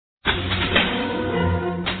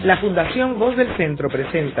La Fundación Voz del Centro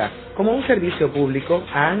presenta como un servicio público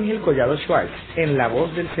a Ángel Collado Schwartz en La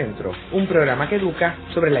Voz del Centro, un programa que educa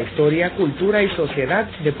sobre la historia, cultura y sociedad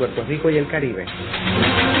de Puerto Rico y el Caribe.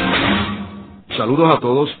 Saludos a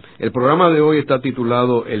todos. El programa de hoy está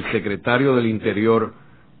titulado El Secretario del Interior,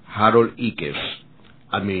 Harold Ickes,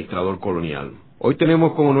 administrador colonial. Hoy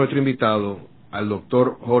tenemos como nuestro invitado al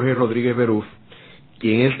doctor Jorge Rodríguez Beruf,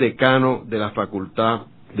 quien es decano de la Facultad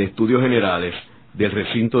de Estudios Generales del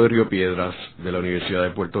recinto de Río Piedras de la Universidad de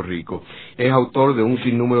Puerto Rico. Es autor de un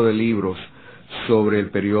sinnúmero de libros sobre el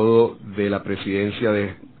periodo de la presidencia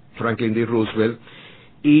de Franklin D. Roosevelt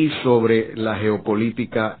y sobre la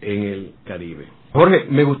geopolítica en el Caribe. Jorge,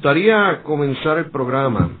 me gustaría comenzar el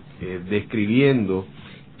programa describiendo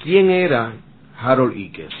quién era Harold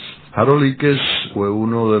Ickes. Harold Ickes fue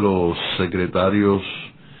uno de los secretarios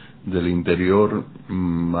del Interior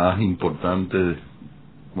más importantes,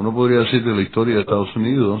 uno podría decir, de la historia de Estados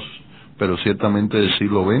Unidos, pero ciertamente del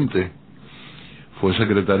siglo XX. Fue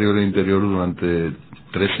secretario del Interior durante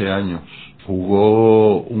 13 años.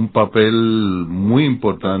 Jugó un papel muy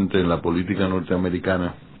importante en la política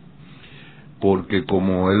norteamericana, porque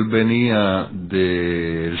como él venía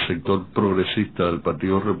del sector progresista del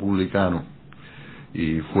Partido Republicano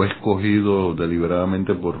y fue escogido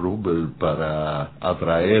deliberadamente por Roosevelt para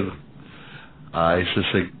atraer a ese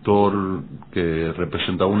sector que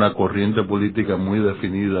representaba una corriente política muy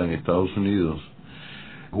definida en Estados Unidos,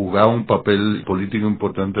 jugaba un papel político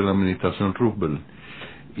importante en la administración Roosevelt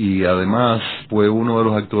y además fue uno de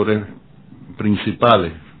los actores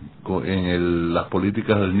principales en las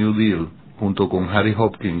políticas del New Deal, junto con Harry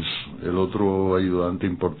Hopkins, el otro ayudante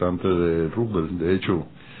importante de Roosevelt. De hecho,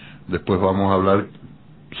 después vamos a hablar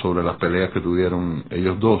sobre las peleas que tuvieron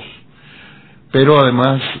ellos dos. Pero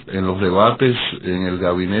además, en los debates en el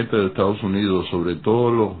gabinete de Estados Unidos, sobre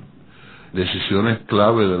todo las decisiones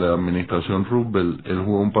clave de la administración Roosevelt, él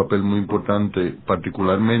jugó un papel muy importante.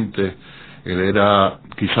 Particularmente, él era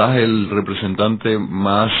quizás el representante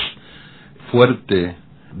más fuerte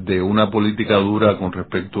de una política dura con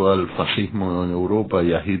respecto al fascismo en Europa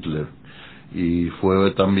y a Hitler. Y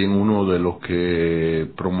fue también uno de los que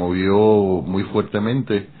promovió muy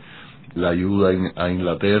fuertemente la ayuda a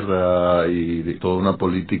Inglaterra y toda una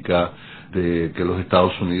política de que los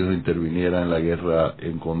Estados Unidos intervinieran en la guerra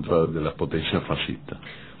en contra de las potencias fascistas.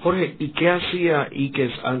 Jorge, ¿y qué hacía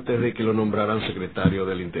Ickes antes de que lo nombraran secretario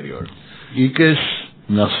del Interior? Ickes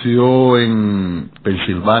nació en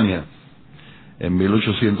Pensilvania en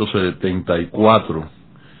 1874,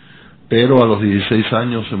 pero a los 16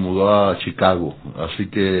 años se mudó a Chicago, así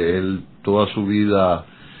que él toda su vida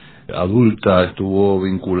adulta estuvo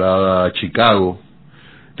vinculada a Chicago.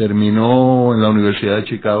 Terminó en la Universidad de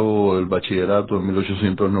Chicago el bachillerato en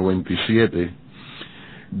 1897.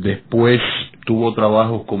 Después tuvo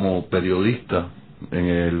trabajos como periodista en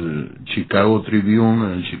el Chicago Tribune,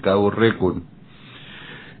 en el Chicago Record,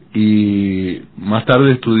 y más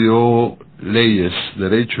tarde estudió leyes,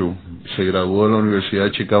 derecho. Se graduó de la Universidad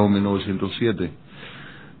de Chicago en 1907.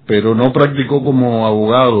 Pero no practicó como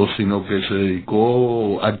abogado, sino que se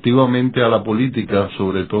dedicó activamente a la política,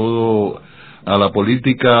 sobre todo a la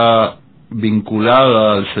política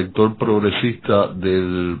vinculada al sector progresista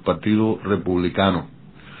del Partido Republicano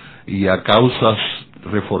y a causas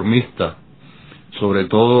reformistas, sobre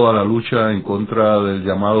todo a la lucha en contra del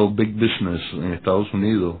llamado Big Business en Estados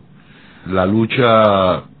Unidos, la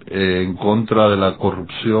lucha en contra de la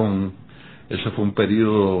corrupción. Ese fue un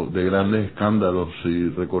periodo de grandes escándalos. Si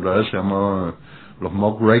recordarás, se llamaban los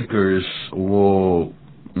muckrakers. Hubo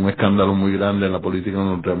un escándalo muy grande en la política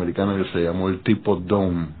norteamericana que se llamó el Teapot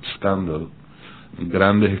Dome Scandal.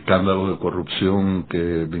 Grandes escándalos de corrupción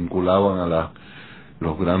que vinculaban a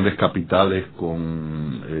los grandes capitales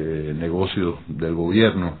con negocios del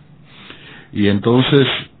gobierno. Y entonces,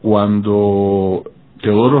 cuando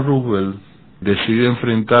Theodore Roosevelt decide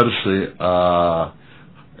enfrentarse a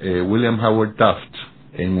William Howard Taft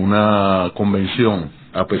en una convención,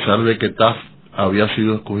 a pesar de que Taft había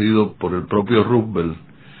sido escogido por el propio Roosevelt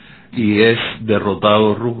y es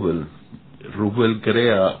derrotado Roosevelt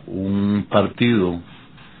crea un partido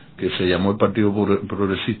que se llamó el Partido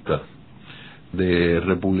Progresista de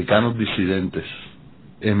Republicanos Disidentes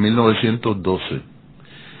en 1912,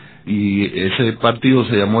 y ese partido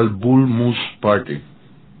se llamó el Bull Moose Party.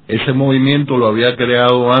 Ese movimiento lo había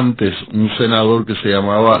creado antes un senador que se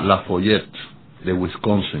llamaba Lafayette, de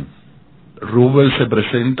Wisconsin. Roosevelt se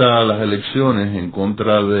presenta a las elecciones en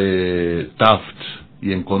contra de Taft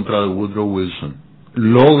y en contra de Woodrow Wilson.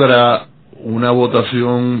 Logra una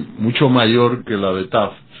votación mucho mayor que la de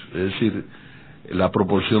Taft, es decir, la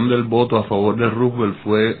proporción del voto a favor de Roosevelt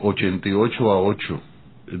fue 88-8.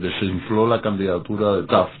 desinfló la candidatura de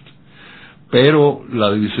Taft. Pero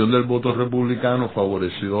la división del voto republicano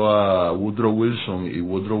favoreció a Woodrow Wilson y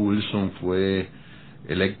Woodrow Wilson fue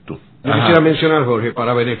electo. Yo quisiera mencionar, Jorge,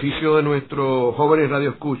 para beneficio de nuestros jóvenes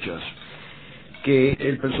radioescuchas, que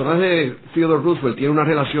el personaje de Theodore Roosevelt tiene una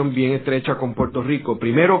relación bien estrecha con Puerto Rico.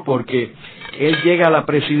 Primero porque él llega a la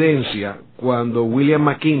presidencia cuando William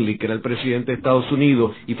McKinley, que era el presidente de Estados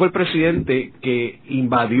Unidos, y fue el presidente que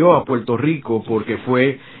invadió a Puerto Rico porque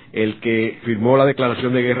fue el que firmó la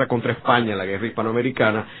declaración de guerra contra España, la guerra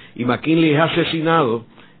hispanoamericana, y McKinley es asesinado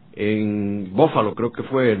en Buffalo, creo que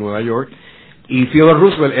fue en Nueva York, y Theodore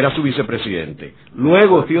Roosevelt era su vicepresidente.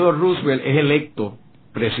 Luego Theodore Roosevelt es electo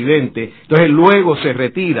presidente, entonces luego se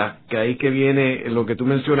retira, que ahí que viene lo que tú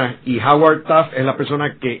mencionas, y Howard Taft es la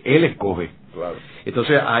persona que él escoge. Claro.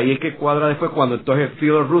 Entonces ahí es que cuadra después cuando entonces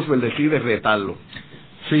Theodore Roosevelt decide retarlo.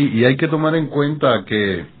 Sí, y hay que tomar en cuenta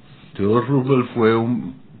que Theodore Roosevelt fue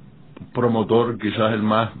un promotor quizás el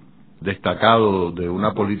más destacado de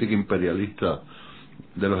una política imperialista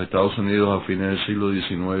de los Estados Unidos a fines del siglo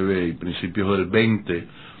XIX y principios del XX.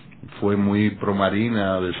 Fue muy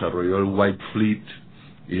promarina, desarrolló el White Fleet,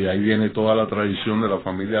 y de ahí viene toda la tradición de la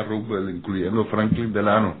familia Roosevelt, incluyendo Franklin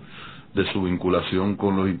Delano, de su vinculación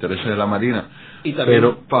con los intereses de la Marina. Y también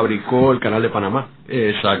fabricó el Canal de Panamá.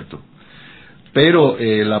 Exacto. Pero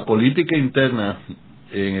la política interna,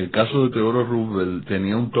 en el caso de Theodore Roosevelt,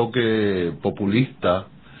 tenía un toque populista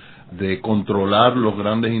de controlar los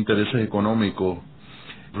grandes intereses económicos.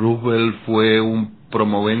 Roosevelt fue un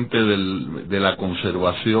promovente de la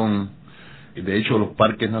conservación. De hecho, los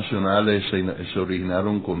parques nacionales se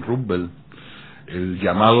originaron con Roosevelt. El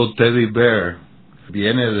llamado Teddy Bear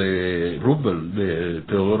viene de Roosevelt, de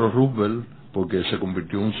Teodoro Roosevelt, porque se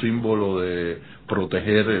convirtió en un símbolo de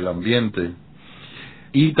proteger el ambiente,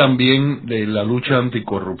 y también de la lucha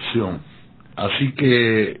anticorrupción. Así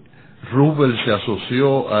que Roosevelt se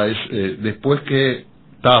asoció a después que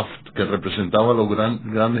Taft, que representaba los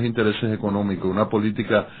grandes intereses económicos, una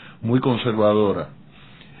política muy conservadora,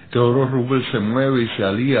 Theodore Roosevelt se mueve y se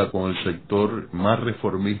alía con el sector más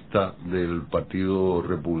reformista del Partido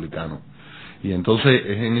Republicano. Y entonces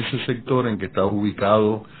es en ese sector en que está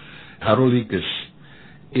ubicado Harold Ickes.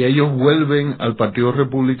 Y ellos vuelven al Partido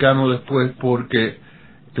Republicano después porque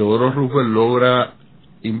Theodore Roosevelt logra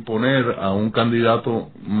imponer a un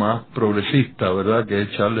candidato más progresista, ¿verdad?, que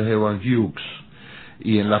es Charles Evans Hughes.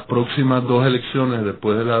 Y en las próximas dos elecciones,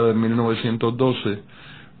 después de la de 1912,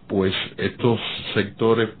 pues estos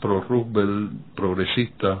sectores pro-Roosevelt,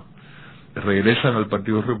 progresistas, regresan al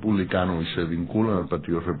Partido Republicano y se vinculan al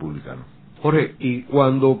Partido Republicano. Jorge, y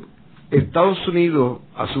cuando Estados Unidos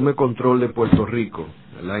asume control de Puerto Rico,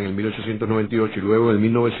 ¿verdad?, en el 1898, y luego en el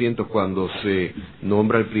 1900 cuando se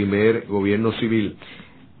nombra el primer gobierno civil,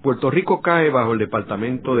 Puerto Rico cae bajo el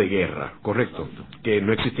Departamento de Guerra, ¿correcto? Que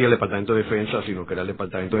no existía el Departamento de Defensa, sino que era el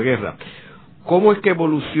Departamento de Guerra. ¿Cómo es que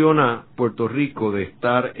evoluciona Puerto Rico de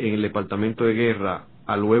estar en el Departamento de Guerra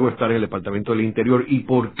a luego estar en el Departamento del Interior? ¿Y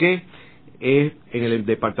por qué es en el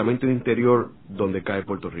Departamento del Interior donde cae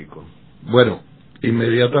Puerto Rico? Bueno,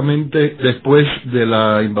 inmediatamente después de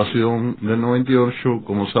la invasión del 98,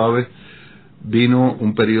 como sabes, vino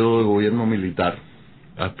un periodo de gobierno militar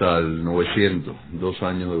hasta el 900, 2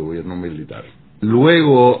 años de gobierno militar.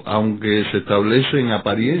 Luego, aunque se establece en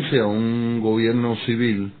apariencia un gobierno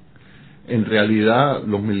civil, en realidad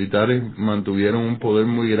los militares mantuvieron un poder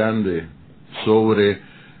muy grande sobre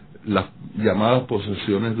las llamadas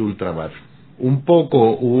posesiones de ultramar. Un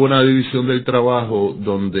poco hubo una división del trabajo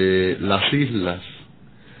donde las islas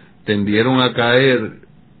tendieron a caer,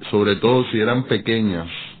 sobre todo si eran pequeñas,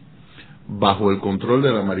 bajo el control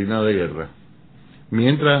de la Marina de Guerra,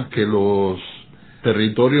 mientras que los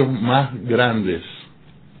territorios más grandes,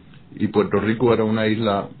 y Puerto Rico era una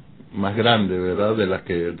isla más grande, ¿verdad?, de las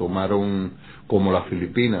que tomaron, como las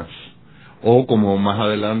Filipinas, o como más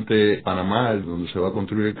adelante Panamá, donde se va a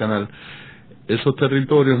construir el canal, esos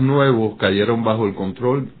territorios nuevos cayeron bajo el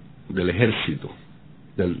control del ejército,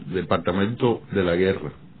 del Departamento de la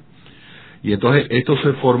Guerra. Y entonces esto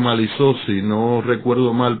se formalizó, si no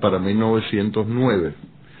recuerdo mal, para 1909,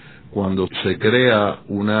 cuando se crea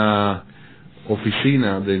una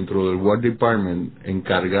oficina dentro del War Department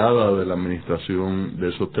encargada de la administración de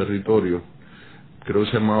esos territorios, creo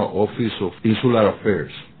que se llamaba Office of Insular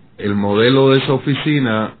Affairs. El modelo de esa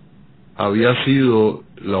oficina había sido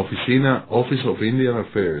la oficina Office of Indian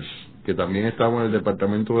Affairs, que también estaba en el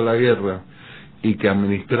Departamento de la Guerra y que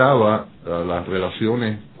administraba las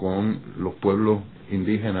relaciones con los pueblos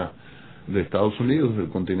indígenas de Estados Unidos, del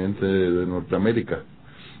continente de Norteamérica.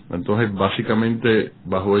 Entonces, básicamente,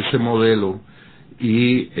 bajo ese modelo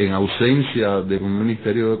y en ausencia de un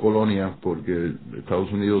ministerio de colonias, porque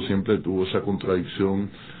Estados Unidos siempre tuvo esa contradicción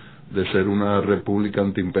de ser una república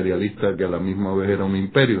antiimperialista que a la misma vez era un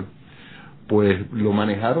imperio, pues lo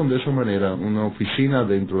manejaron de esa manera, una oficina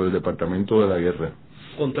dentro del Departamento de la Guerra.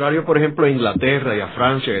 Contrario, por ejemplo, a Inglaterra y a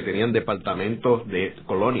Francia, que tenían departamentos de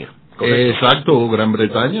colonia. Exacto, Gran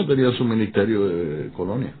Bretaña tenía su ministerio de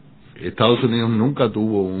colonia. Estados Unidos nunca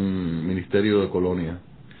tuvo un ministerio de colonia,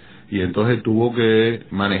 y entonces tuvo que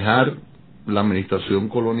manejar la administración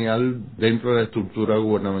colonial dentro de la estructura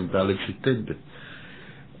gubernamental existente.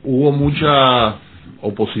 Hubo mucha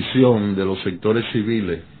oposición de los sectores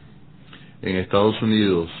civiles en Estados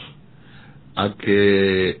Unidos a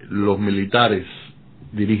que los militares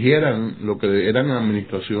dirigieran lo que eran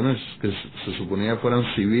administraciones que se suponía fueran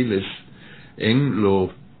civiles en los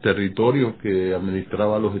territorios que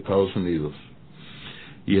administraba los Estados Unidos.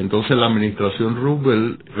 Y entonces la administración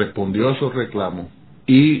Roosevelt respondió a esos reclamos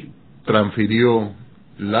y transfirió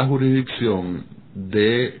la jurisdicción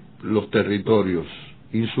de los territorios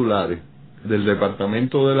insulares del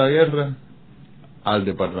Departamento de la Guerra al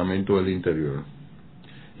Departamento del Interior.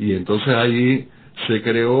 Y entonces allí se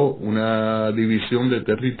creó una división de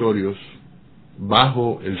territorios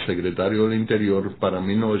bajo el Secretario del Interior para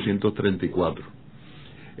 1934.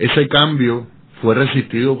 Ese cambio fue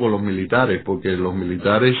resistido por los militares, porque los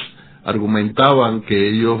militares argumentaban que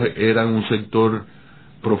ellos eran un sector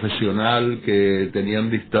profesional, que tenían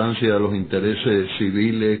distancia de los intereses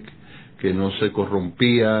civiles, que no se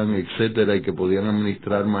corrompían, etcétera, y que podían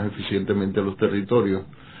administrar más eficientemente los territorios.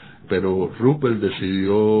 Pero Roosevelt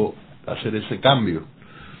decidió hacer ese cambio.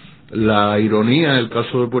 La ironía en el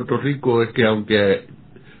caso de Puerto Rico es que aunque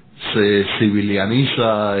se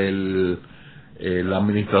civilianiza la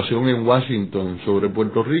administración en Washington sobre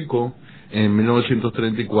Puerto Rico, en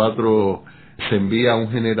 1934 se envía a un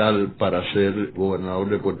general para ser gobernador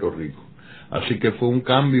de Puerto Rico. Así que fue un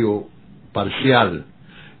cambio parcial,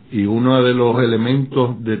 y uno de los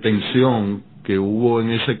elementos de tensión que hubo en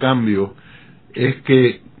ese cambio es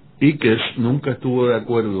que Ickes nunca estuvo de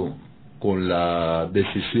acuerdo con la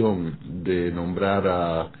decisión de nombrar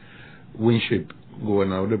a Winship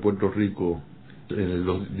gobernador de Puerto Rico. En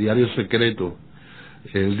los diarios secretos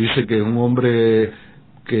él dice que es un hombre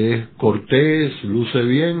que es cortés, luce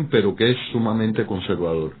bien, pero que es sumamente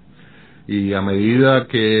conservador. Y a medida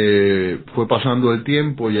que fue pasando el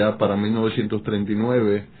tiempo, ya para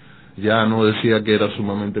 1939, ya no decía que era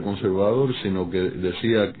sumamente conservador, sino que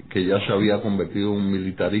decía que ya se había convertido en un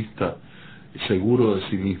militarista seguro de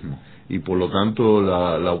sí mismo. Y por lo tanto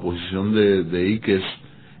la oposición de Ickes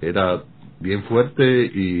era bien fuerte,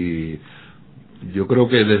 y yo creo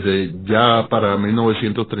que desde ya para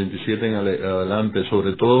 1937 en adelante,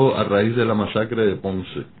 sobre todo a raíz de la masacre de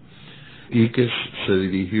Ponce, Ickes se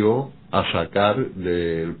dirigió a sacar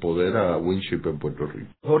del poder a Winship en Puerto Rico.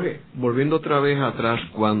 Jorge, volviendo otra vez atrás,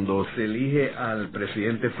 cuando se elige al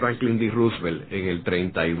presidente Franklin D. Roosevelt en el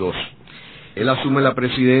 32, él asume la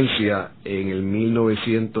presidencia en el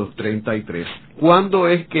 1933. ¿Cuándo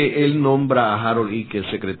es que él nombra a Harold Ickes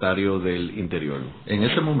secretario del Interior? En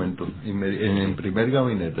ese momento, en el primer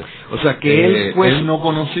gabinete. O sea que él no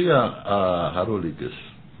conocía a Harold Ickes,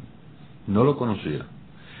 no lo conocía.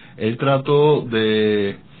 Él trató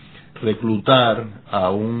de reclutar a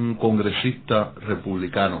un congresista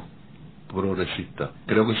republicano, progresista,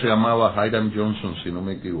 creo que se llamaba Hiram Johnson, si no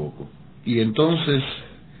me equivoco. Y entonces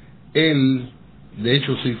él, de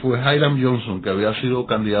hecho sí fue Hiram Johnson, que había sido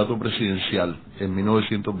candidato presidencial en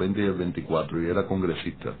 1920 y el 24, y era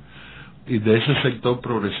congresista, y de ese sector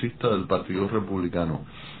progresista del Partido Republicano.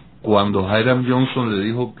 Cuando Hiram Johnson le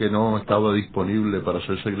dijo que no estaba disponible para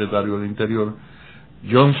ser secretario del Interior,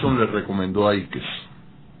 Johnson le recomendó a Ickes.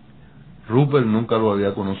 Roosevelt nunca lo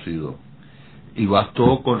había conocido, y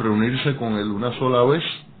bastó con reunirse con él una sola vez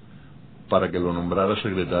para que lo nombrara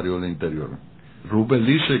secretario del Interior. Roosevelt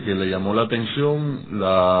dice que le llamó la atención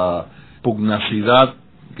la pugnacidad,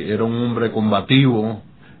 que era un hombre combativo,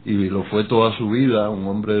 y lo fue toda su vida, un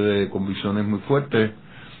hombre de convicciones muy fuertes,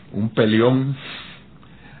 un peleón,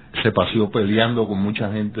 se paseó peleando con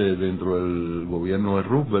mucha gente dentro del gobierno de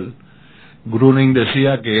Roosevelt. Gruning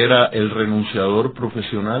decía que era el renunciador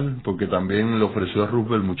profesional, porque también le ofreció a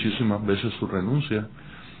Roosevelt muchísimas veces su renuncia,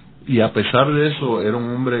 y a pesar de eso era un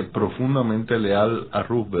hombre profundamente leal a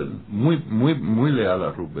Roosevelt, muy leal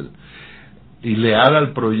a Roosevelt, y leal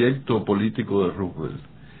al proyecto político de Roosevelt.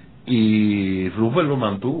 Y Roosevelt lo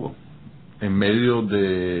mantuvo en medio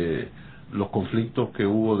de los conflictos que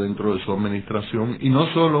hubo dentro de su administración, y no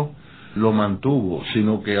solo lo mantuvo,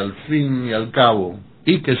 sino que al fin y al cabo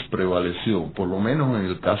Ickes prevaleció, por lo menos en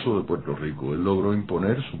el caso de Puerto Rico. Él logró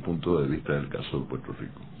imponer su punto de vista en el caso de Puerto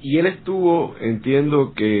Rico. Y él estuvo,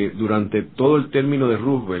 entiendo que durante todo el término de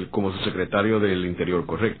Roosevelt como su secretario del Interior,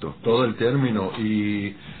 ¿correcto? Todo el término,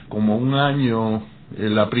 y como un año,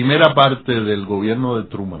 en la primera parte del gobierno de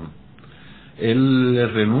Truman, él le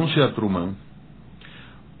renuncia a Truman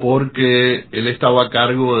porque él estaba a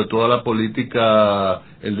cargo de toda la política,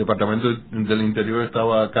 el Departamento del Interior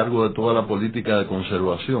estaba a cargo de toda la política de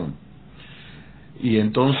conservación. Y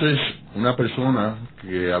entonces una persona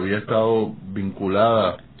que había estado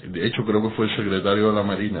vinculada, de hecho creo que fue el secretario de la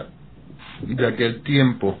Marina de aquel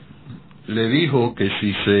tiempo, le dijo que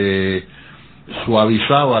si se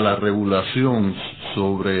suavizaba la regulación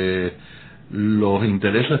sobre los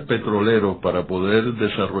intereses petroleros para poder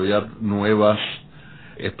desarrollar nuevas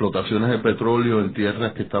explotaciones de petróleo en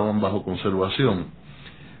tierras que estaban bajo conservación,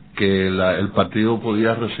 que el partido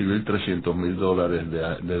podía recibir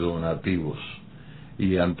 $300,000 de donativos.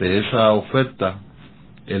 Y ante esa oferta,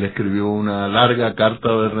 él escribió una larga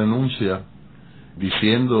carta de renuncia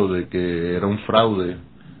diciendo de que era un fraude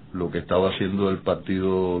lo que estaba haciendo el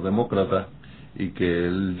Partido Demócrata y que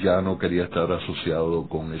él ya no quería estar asociado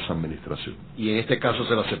con esa administración. Y en este caso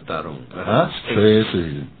se lo aceptaron. ¿Ah? Sí,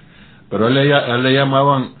 sí. Pero a él le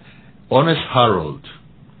llamaban Honest Harold,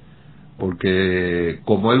 porque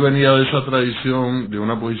como él venía de esa tradición, de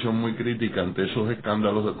una posición muy crítica ante esos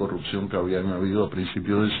escándalos de corrupción que habían habido a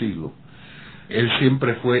principios del siglo, él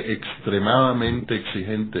siempre fue extremadamente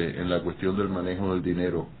exigente en la cuestión del manejo del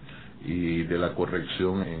dinero y de la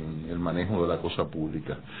corrección en el manejo de la cosa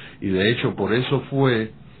pública. Y de hecho por eso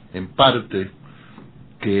fue, en parte,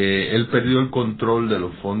 que él perdió el control de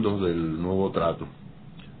los fondos del nuevo trato,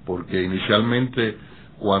 porque inicialmente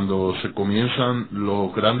cuando se comienzan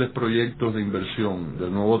los grandes proyectos de inversión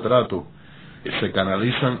del nuevo trato, se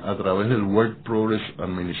canalizan a través del Work Progress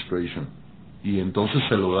Administration y entonces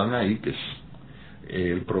se lo dan a Ickes.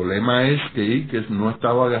 El problema es que Ickes no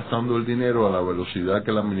estaba gastando el dinero a la velocidad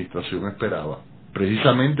que la administración esperaba,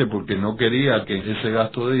 precisamente porque no quería que en ese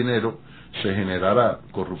gasto de dinero se generara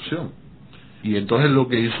corrupción. Y entonces lo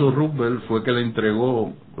que hizo Roosevelt fue que le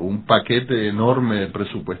entregó un paquete enorme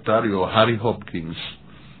presupuestario a Harry Hopkins,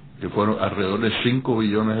 que fueron alrededor de $5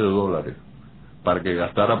 billones, para que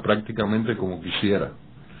gastara prácticamente como quisiera.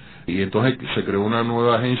 Y entonces se creó una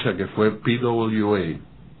nueva agencia que fue PWA,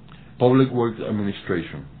 Public Works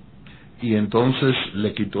Administration, y entonces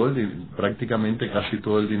le quitó prácticamente casi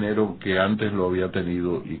todo el dinero que antes lo había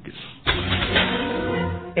tenido Ickes.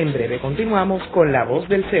 En breve continuamos con La Voz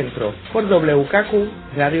del Centro por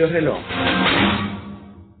WKQ Radio Reloj.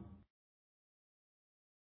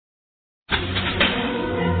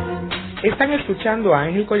 Están escuchando a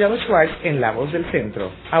Ángel Collado Schwartz en La Voz del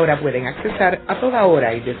Centro. Ahora pueden accesar a toda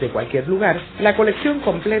hora y desde cualquier lugar la colección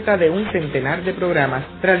completa de un centenar de programas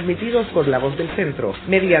transmitidos por La Voz del Centro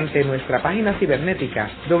mediante nuestra página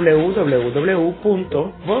cibernética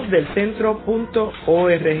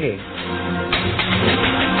www.vozdelcentro.org.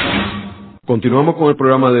 Continuamos con el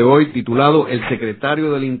programa de hoy titulado El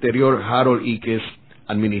Secretario del Interior Harold Ickes,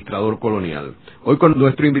 administrador colonial. Hoy con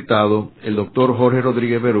nuestro invitado, el doctor Jorge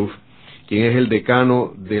Rodríguez Beruf, quien es el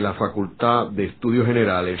decano de la Facultad de Estudios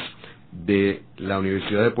Generales de la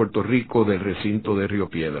Universidad de Puerto Rico del recinto de Río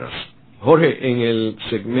Piedras. Jorge, en el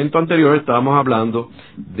segmento anterior estábamos hablando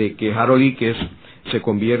de que Harold Ickes se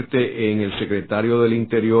convierte en el secretario del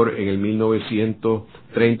Interior en el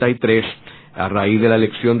 1933 a raíz de la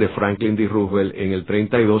elección de Franklin D. Roosevelt en el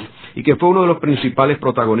 32 y que fue uno de los principales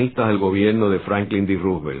protagonistas del gobierno de Franklin D.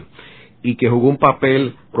 Roosevelt y que jugó un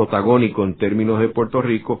papel protagónico en términos de Puerto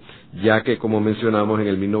Rico, ya que, como mencionamos, en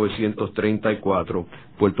el 1934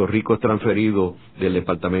 Puerto Rico es transferido del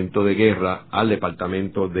Departamento de Guerra al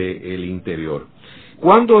Departamento del Interior.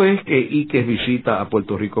 ¿Cuándo es que Ickes visita a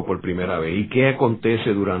Puerto Rico por primera vez y qué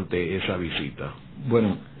acontece durante esa visita?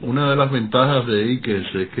 Bueno, una de las ventajas de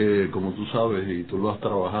Ickes es que, como tú sabes y tú lo has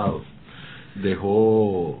trabajado,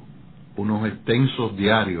 dejó unos extensos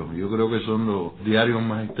diarios. Yo creo que son los diarios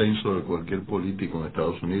más extensos de cualquier político en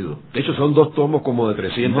Estados Unidos. De hecho, son 2 tomos como de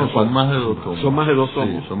 300. No, son más de 2 tomos. Son más de 2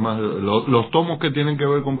 tomos. Sí, son más de, los tomos que tienen que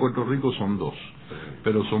ver con Puerto Rico son 2,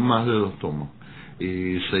 pero son más de 2 tomos.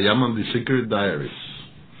 Y se llaman The Secret Diaries.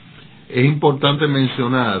 Es importante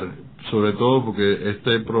mencionar, sobre todo porque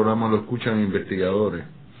este programa lo escuchan investigadores,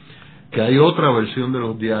 que hay otra versión de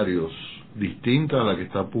los diarios distinta a la que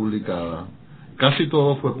está publicada. Casi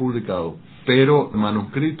todo fue publicado, pero el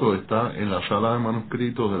manuscrito está en la sala de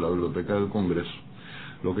manuscritos de la Biblioteca del Congreso.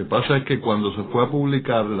 Lo que pasa es que cuando se fue a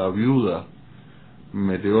publicar, la viuda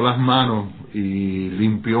metió las manos y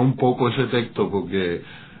limpió un poco ese texto porque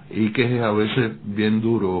Ickes es a veces bien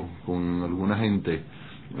duro con alguna gente,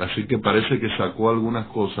 así que parece que sacó algunas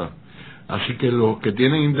cosas. Así que los que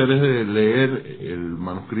tienen interés de leer el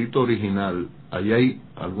manuscrito original, ahí hay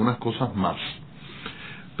algunas cosas más.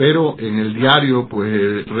 Pero en el diario,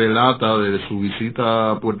 pues, relata de su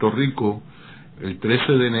visita a Puerto Rico el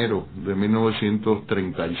 13 de enero de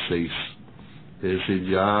 1936. Es decir,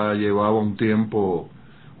 ya llevaba un tiempo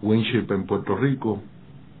Winship en Puerto Rico.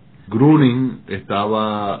 Gruning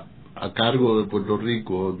estaba a cargo de Puerto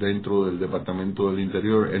Rico dentro del Departamento del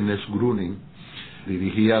Interior. Ernest Gruning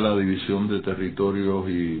dirigía la División de Territorios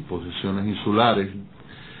y Posesiones Insulares.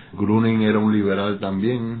 Gruning era un liberal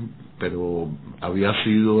también, pero había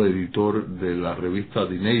sido editor de la revista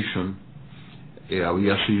The Nation,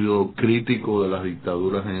 había sido crítico de las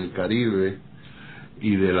dictaduras en el Caribe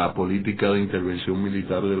y de la política de intervención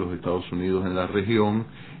militar de los Estados Unidos en la región,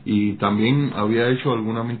 y también había hecho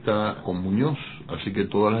alguna amistad con Muñoz, así que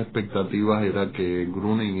todas las expectativas era que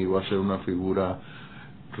Gruning iba a ser una figura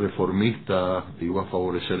reformista, iba a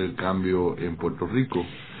favorecer el cambio en Puerto Rico.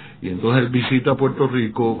 Y entonces él visita Puerto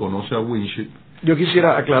Rico, conoce a Winship. Yo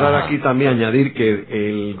quisiera aclarar aquí también, añadir que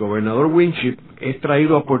el gobernador Winship es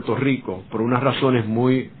traído a Puerto Rico por unas razones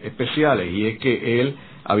muy especiales, y es que él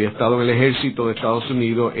había estado en el ejército de Estados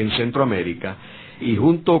Unidos en Centroamérica, y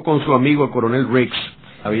junto con su amigo el coronel Ickes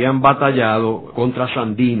habían batallado contra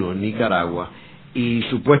Sandino en Nicaragua, y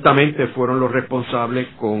supuestamente fueron los responsables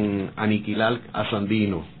con aniquilar a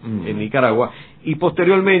Sandino en Nicaragua, y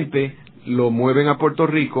posteriormente lo mueven a Puerto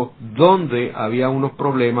Rico, donde había unos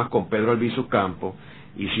problemas con Pedro Albizu Campos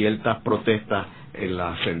y ciertas protestas en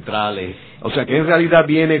las centrales. O sea que en realidad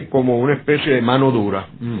viene como una especie de mano dura,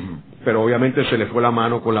 pero obviamente se le fue la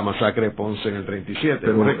mano con la masacre de Ponce en el 37.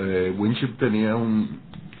 Pero Winship tenía un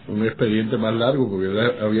expediente más largo, porque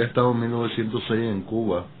él había estado en 1906 en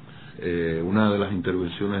Cuba, una de las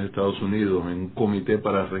intervenciones de Estados Unidos en un comité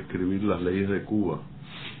para reescribir las leyes de Cuba.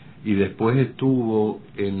 Y después estuvo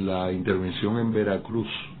en la intervención en Veracruz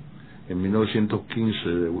en 1915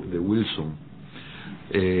 de Wilson.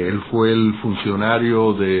 Él fue el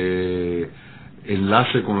funcionario de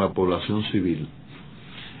enlace con la población civil,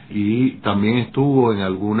 y también estuvo en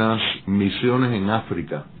algunas misiones en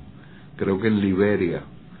África, creo que en Liberia,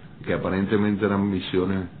 que aparentemente eran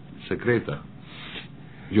misiones secretas.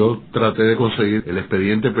 Yo traté de conseguir el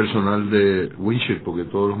expediente personal de Winship, porque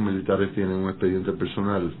todos los militares tienen un expediente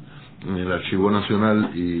personal, en el Archivo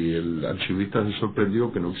Nacional, y el archivista se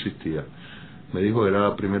sorprendió que no existía. Me dijo que era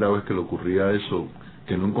la primera vez que le ocurría eso,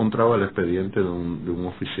 que no encontraba el expediente de un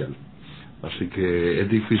oficial. Así que es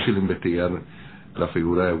difícil investigar la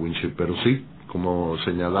figura de Winship, pero sí, como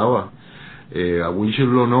señalaba, a Winship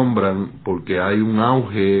lo nombran porque hay un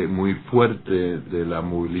auge muy fuerte de la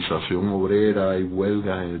movilización obrera, hay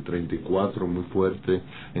huelgas en el 34 muy fuerte,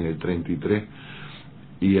 en el 33,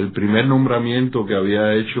 y el primer nombramiento que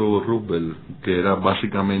había hecho Roosevelt, que era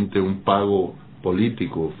básicamente un pago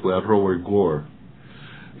político, fue a Robert Gore,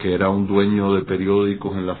 que era un dueño de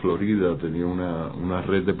periódicos en la Florida, tenía una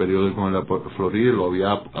red de periódicos en la Florida y lo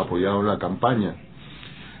había apoyado en la campaña.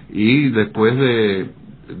 Y después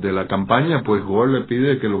de la campaña, pues Gore le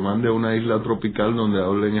pide que lo mande a una isla tropical donde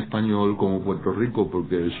hablen español como Puerto Rico,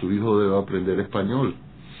 porque su hijo debe aprender español.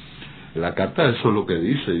 La carta eso es lo que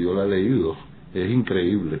dice, yo la he leído, es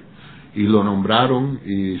increíble. Y lo nombraron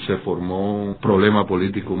y se formó un problema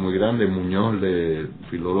político muy grande. Muñoz le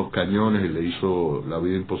filó los cañones y le hizo la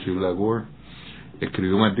vida imposible a Gore.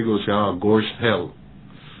 Escribió un artículo que se llama Gore's Hell,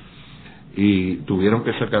 y tuvieron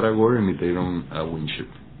que sacar a Gore y metieron a Winship.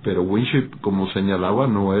 Pero Winship, como señalaba,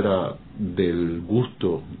 no era del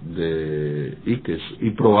gusto de Ickes, y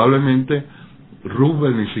probablemente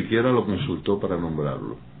Roosevelt ni siquiera lo consultó para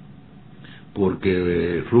nombrarlo,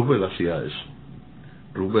 porque Roosevelt hacía eso.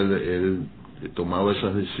 Roosevelt, él tomaba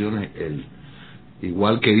esas decisiones, él,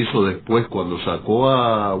 igual que hizo después cuando sacó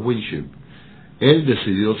a Winship. Él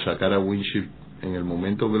decidió sacar a Winship en el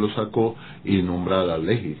momento que lo sacó y nombrar a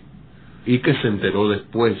Leahy, y que se enteró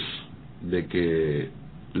después de que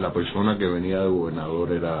la persona que venía de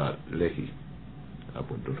gobernador era Leahy a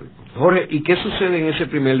Puerto Rico. Jorge, ¿y qué sucede en ese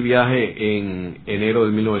primer viaje en enero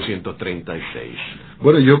de 1936?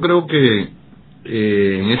 Bueno, yo creo que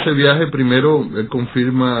en ese viaje primero él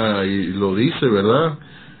confirma y lo dice, ¿verdad?,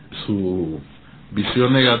 su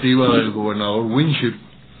visión negativa del gobernador Winship,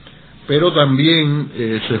 pero también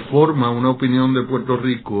se forma una opinión de Puerto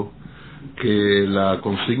Rico que la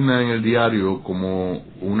consigna en el diario como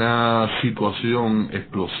una situación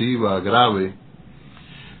explosiva, grave,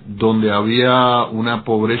 donde había una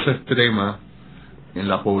pobreza extrema en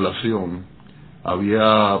la población,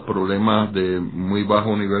 había problemas de muy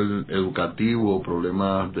bajo nivel educativo,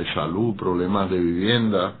 problemas de salud, problemas de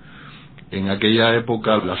vivienda. En aquella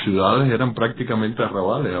época las ciudades eran prácticamente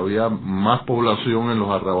arrabales, había más población en los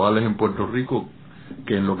arrabales en Puerto Rico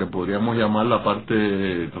que en lo que podríamos llamar la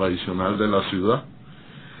parte tradicional de la ciudad.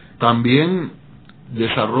 También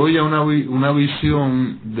desarrolla una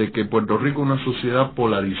visión de que Puerto Rico es una sociedad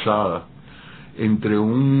polarizada entre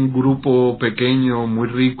un grupo pequeño, muy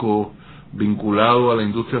rico, vinculado a la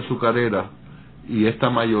industria azucarera, y esta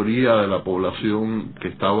mayoría de la población que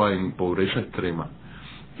estaba en pobreza extrema.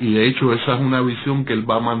 Y de hecho esa es una visión que él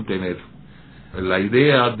va a mantener. La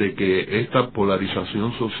idea de que esta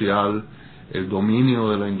polarización social, el dominio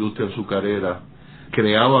de la industria azucarera,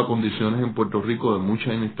 creaba condiciones en Puerto Rico de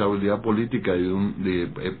mucha inestabilidad política y de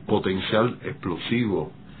potencial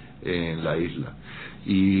explosivo en la isla.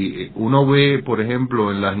 Y uno ve, por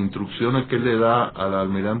ejemplo, en las instrucciones que él le da al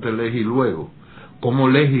almirante Leahy luego, cómo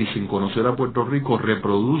Leahy, sin conocer a Puerto Rico,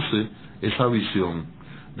 reproduce esa visión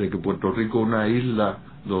de que Puerto Rico es una isla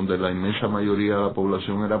donde la inmensa mayoría de la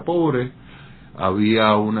población era pobre,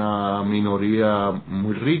 había una minoría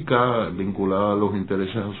muy rica vinculada a los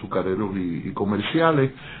intereses azucareros y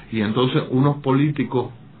comerciales, y entonces unos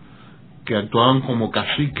políticos que actuaban como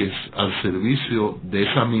caciques al servicio de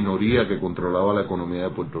esa minoría que controlaba la economía de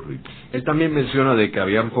Puerto Rico. Él también menciona de que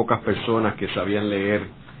habían pocas personas que sabían leer,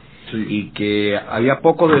 sí, y que había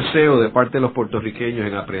poco deseo de parte de los puertorriqueños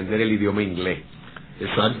en aprender el idioma inglés.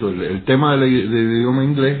 Exacto, el tema del idioma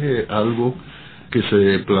inglés es algo que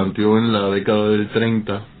se planteó en la década del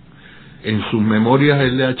 30. En sus memorias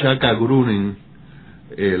él le achaca a Gruning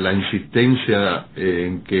la insistencia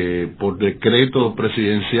en que por decreto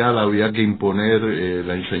presidencial había que imponer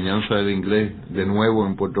la enseñanza del inglés de nuevo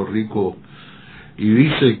en Puerto Rico, y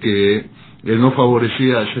dice que él no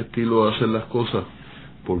favorecía ese estilo de hacer las cosas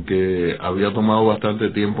porque había tomado bastante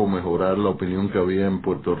tiempo mejorar la opinión que había en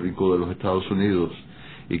Puerto Rico de los Estados Unidos,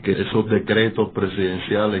 y que esos decretos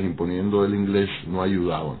presidenciales imponiendo el inglés no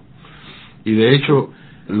ayudaban. Y de hecho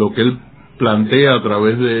lo que él plantea a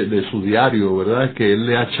través de su diario, ¿verdad?, es que él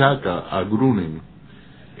le achaca a Gruning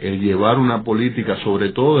el llevar una política, sobre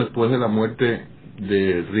todo después de la muerte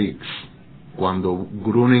de Ickes, cuando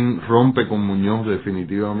Gruning rompe con Muñoz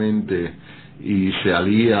definitivamente y se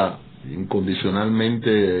alía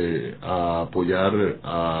incondicionalmente a apoyar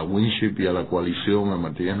a Winship y a la coalición, a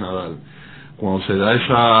Martínez Nadal. Cuando se da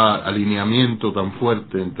ese alineamiento tan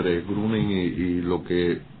fuerte entre Gruning y lo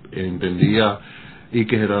que entendía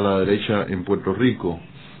Ickes era la derecha en Puerto Rico,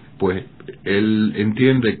 pues él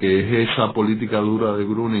entiende que es esa política dura de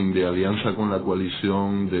Gruning de alianza con la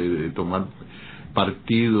coalición, de tomar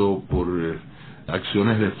partido por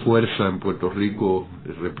acciones de fuerza en Puerto Rico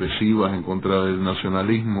represivas en contra del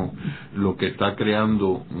nacionalismo, lo que está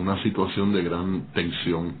creando una situación de gran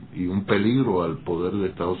tensión y un peligro al poder de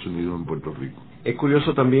Estados Unidos en Puerto Rico. Es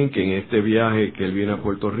curioso también que en este viaje que él viene a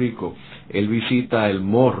Puerto Rico, él visita el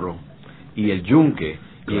Morro y el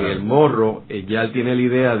Yunque. Y en el Morro, ya él tiene la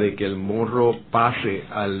idea de que el Morro pase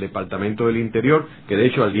al Departamento del Interior, que de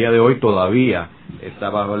hecho al día de hoy todavía está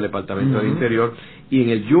bajo el Departamento del Interior. Y en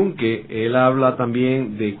el Yunque, él habla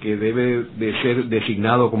también de que debe de ser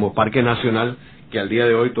designado como parque nacional, que al día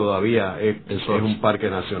de hoy todavía es un parque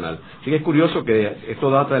nacional. Así que es curioso que esto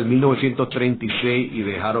data del 1936 y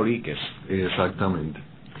de Harold Ickes. Exactamente.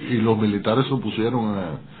 Y los militares se opusieron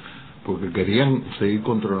porque querían seguir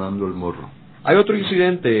controlando el Morro. Hay otro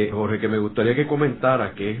incidente, Jorge, que me gustaría que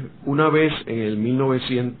comentara, que es una vez en el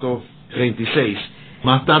 1936.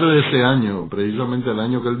 Más tarde de ese año, precisamente el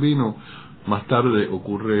año que él vino, más tarde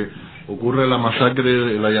ocurre la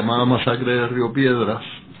masacre, la llamada masacre de Río Piedras.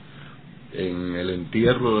 En el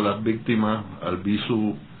entierro de las víctimas,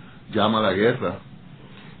 Albizu llama a la guerra,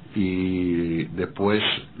 y después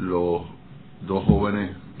los dos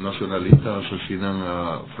jóvenes nacionalistas asesinan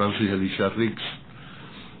a Francis Elisha Ickes,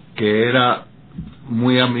 que era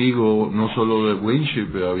muy amigo no solo de Winship,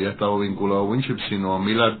 había estado vinculado a Winship, sino a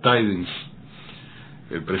Millard Tydings,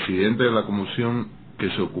 el presidente de la comisión que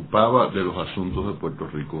se ocupaba de los asuntos de Puerto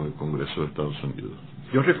Rico en el Congreso de Estados Unidos.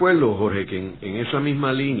 Yo recuerdo, Jorge, que en esa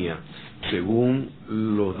misma línea, según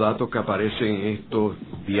los datos que aparecen en estos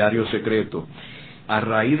diarios secretos, a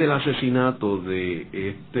raíz del asesinato de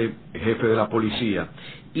este jefe de la policía,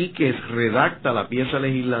 Ickes redacta la pieza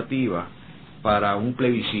legislativa para un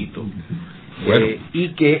plebiscito, y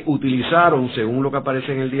que utilizaron, según lo que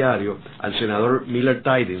aparece en el diario, al senador Millard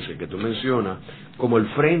Tydings, el que tú mencionas, como el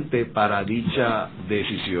frente para dicha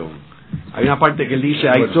decisión. Hay una parte que él dice: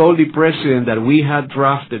 I told the president that we had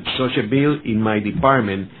drafted such a bill in my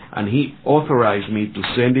department and he authorized me to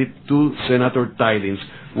send it to Senator Tydings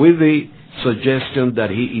with the suggestion that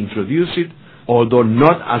he introduce it, although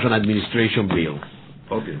not as an administration bill.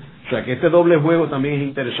 Okay. O sea que este doble juego también es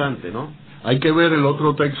interesante, ¿no? Hay que ver el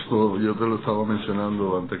otro texto, yo te lo estaba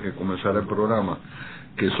mencionando antes que comenzara el programa,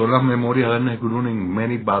 que son las memorias de Ernest Gruning,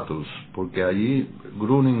 Many Battles, porque allí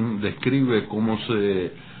Gruning describe cómo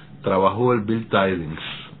se trabajó el Bill Tidings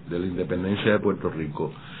de la independencia de Puerto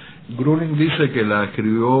Rico. Gruning dice que la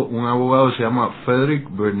escribió un abogado que se llama Frederick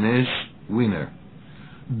Bernays Wiener,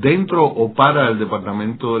 dentro o para el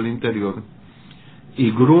Departamento del Interior, y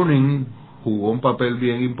Gruning jugó un papel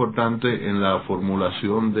bien importante en la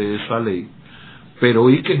formulación de esa ley, pero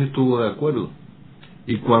Ickes estuvo de acuerdo.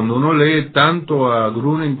 Y cuando uno lee tanto a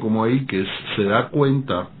Gruning como a Ickes, se da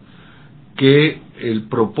cuenta que el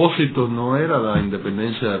propósito no era la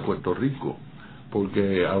independencia de Puerto Rico,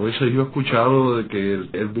 porque a veces yo he escuchado de que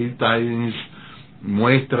el Bill Tidings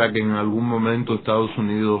muestra que en algún momento Estados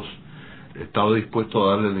Unidos estaba dispuesto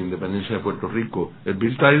a darle la independencia de Puerto Rico. El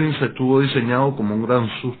Bill Tidings estuvo diseñado como un gran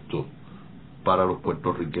susto para los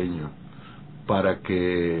puertorriqueños, para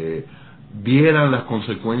que vieran las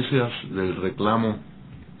consecuencias del reclamo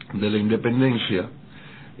de la independencia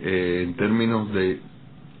en términos de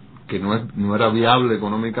que no era viable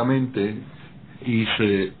económicamente y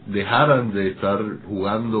se dejaran de estar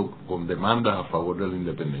jugando con demandas a favor de la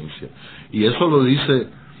independencia. Y eso lo dice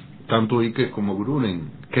tanto Ickes como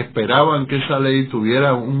Gruning, que esperaban que esa ley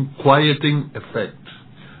tuviera un quieting effect,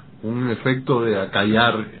 un efecto de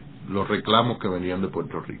acallar los reclamos que venían de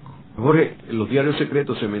Puerto Rico. Jorge, en los diarios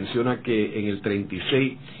secretos se menciona que en el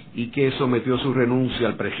 36 Ickes sometió su renuncia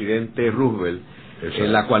al presidente Roosevelt,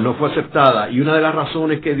 en la cual no fue aceptada, y una de las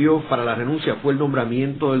razones que dio para la renuncia fue el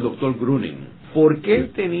nombramiento del doctor Gruning. ¿Por qué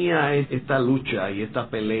él tenía esta lucha y esta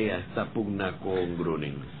pelea, esta pugna con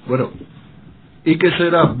Gruning? Bueno, Ickes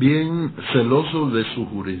era bien celoso de su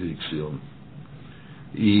jurisdicción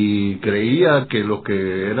y creía que los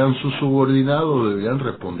que eran sus subordinados debían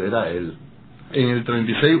responder a él. En el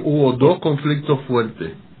 36 hubo dos conflictos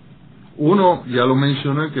fuertes. Uno, ya lo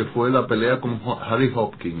mencioné, que fue la pelea con Harry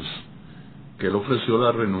Hopkins, que él ofreció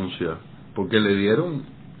la renuncia, porque le dieron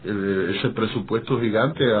ese presupuesto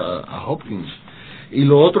gigante a Hopkins. Y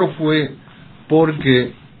lo otro fue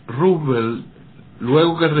porque Roosevelt,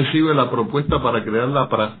 luego que recibe la propuesta para crear la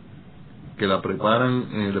PRA, que la preparan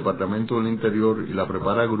en el Departamento del Interior y la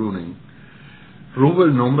prepara Gruning,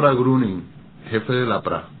 Roosevelt nombra a Gruning jefe de la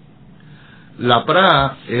PRA. La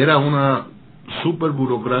PRA era una super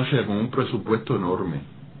burocracia con un presupuesto enorme.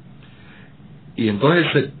 Y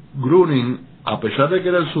entonces Gruning, a pesar de que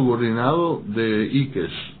era el subordinado de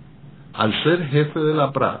Ickes, al ser jefe de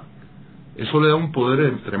la PRA, eso le da un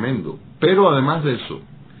poder tremendo. Pero además de eso,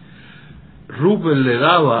 Roosevelt le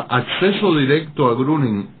daba acceso directo a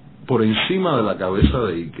Gruning por encima de la cabeza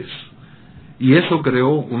de Ickes. Y eso creó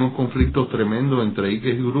unos conflictos tremendos entre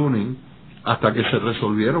Ickes y Gruning, hasta que se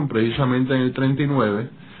resolvieron precisamente en el 39,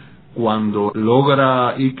 cuando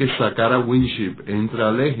logra Ickes sacar a Winship, entra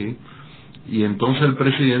a Leahy, y entonces el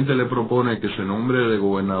presidente le propone que se nombre de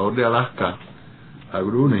gobernador de Alaska a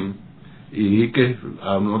Gruning, y Ickes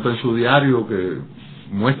anota en su diario que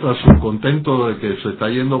muestra su contento de que se está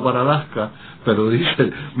yendo para Alaska, pero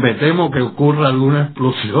dice, me temo que ocurra alguna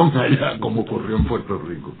explosión allá, como ocurrió en Puerto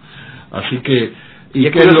Rico. Así que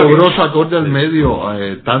Ickes logró sacar del medio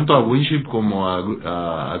tanto a Winship como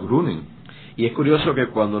a Gruning. Y es curioso que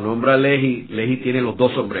cuando nombra a Leahy tiene los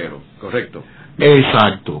dos sombreros, ¿correcto?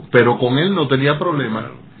 Exacto, pero con él no tenía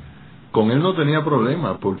problema. Con él no tenía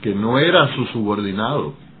problema, porque no era su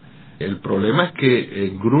subordinado. El problema es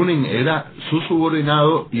que Gruning era su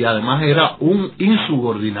subordinado y además era un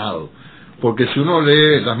insubordinado. Porque si uno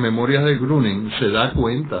lee las memorias de Gruning, se da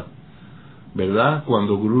cuenta, ¿verdad?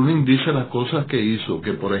 Cuando Gruning dice las cosas que hizo,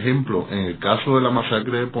 que por ejemplo, en el caso de la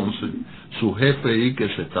masacre de Ponce, su jefe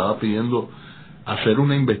Ickes estaba pidiendo hacer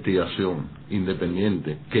una investigación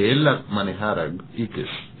independiente, que él la manejara, Ickes,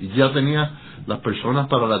 y ya tenía las personas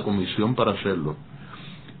para la comisión para hacerlo.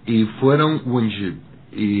 Y fueron Winship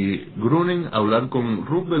y Gruning a hablar con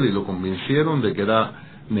Roosevelt y lo convencieron de que era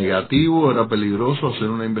negativo, era peligroso hacer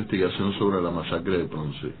una investigación sobre la masacre de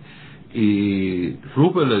Ponce. Y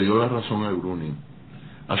Roosevelt le dio la razón a Gruning.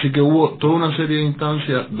 Así que hubo toda una serie de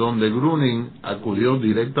instancias donde Gruning acudió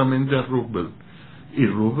directamente a Roosevelt y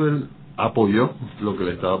Roosevelt apoyó lo que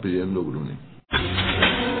le estaba pidiendo Gruning.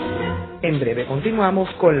 En breve continuamos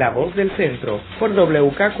con La Voz del Centro por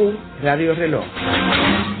WKQ Radio Reloj.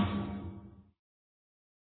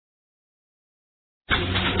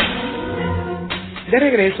 De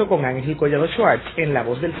regreso con Ángel Collado Schwartz en La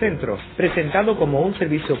Voz del Centro, presentado como un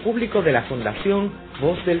servicio público de la Fundación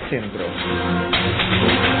Voz del Centro.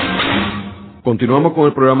 Continuamos con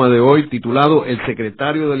el programa de hoy titulado El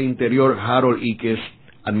Secretario del Interior Harold Ickes,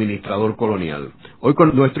 administrador colonial. Hoy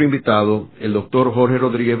con nuestro invitado, el doctor Jorge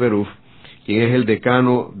Rodríguez Beruf, quien es el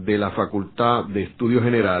decano de la Facultad de Estudios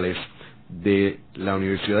Generales de la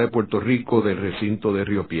Universidad de Puerto Rico del recinto de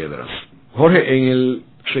Río Piedras. Jorge, en el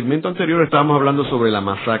segmento anterior estábamos hablando sobre la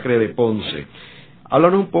masacre de Ponce.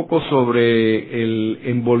 Háblanos un poco sobre el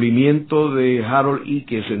envolvimiento de Harold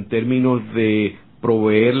Ickes en términos de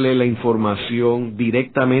proveerle la información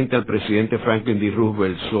directamente al presidente Franklin D.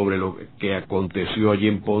 Roosevelt sobre lo que aconteció allí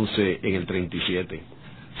en Ponce en el 37.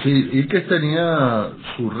 Sí, Ickes tenía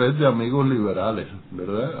su red de amigos liberales,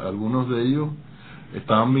 ¿verdad? Algunos de ellos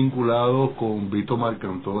estaban vinculados con Vito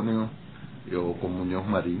Marcantonio o con Muñoz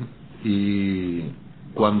Marín. Y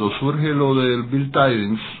cuando surge lo del Bill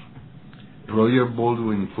Tidings, Roger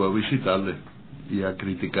Baldwin fue a visitarle y a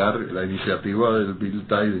criticar la iniciativa del Bill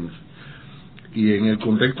Tidings. Y en el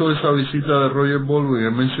contexto de esa visita de Roger Baldwin,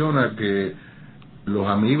 él menciona que los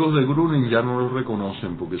amigos de Gruning ya no lo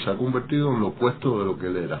reconocen porque se ha convertido en lo opuesto de lo que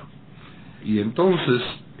él era. Y entonces,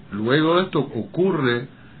 luego de esto ocurre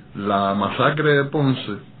la masacre de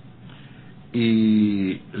Ponce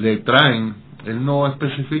y le traen, él no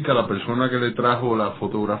especifica la persona que le trajo la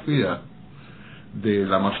fotografía de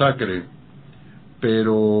la masacre,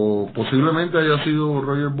 pero posiblemente haya sido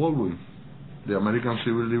Roger Baldwin de American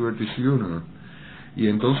Civil Liberties Union. Y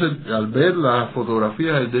entonces, al ver las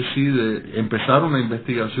fotografías, él decide empezar una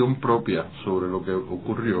investigación propia sobre lo que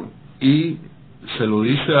ocurrió y se lo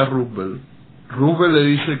dice a Roosevelt. Roosevelt le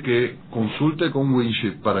dice que consulte con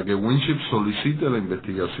Winship para que Winship solicite la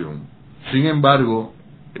investigación. Sin embargo,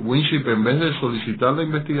 Winship, en vez de solicitar la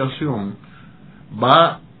investigación,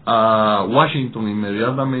 va a Washington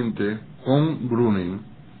inmediatamente con Gruning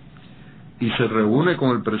y se reúne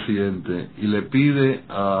con el presidente y le pide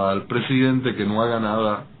al presidente que no haga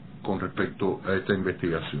nada con respecto a esta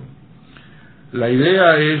investigación. La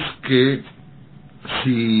idea es que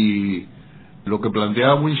si lo que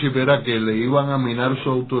planteaba Winship era que le iban a minar su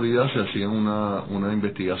autoridad, se hacía una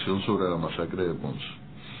investigación sobre la masacre de Ponce.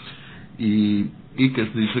 Y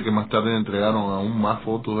Ickes dice que más tarde entregaron aún más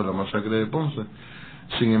fotos de la masacre de Ponce.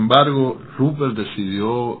 Sin embargo, Roosevelt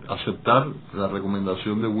decidió aceptar la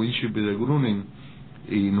recomendación de Winship y de Gruning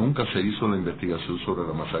y nunca se hizo la investigación sobre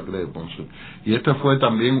la masacre de Ponce. Y este fue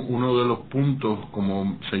también uno de los puntos,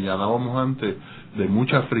 como señalábamos antes, de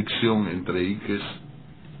mucha fricción entre Ickes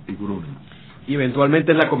y Gruning. Y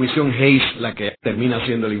eventualmente es la comisión Hayes la que termina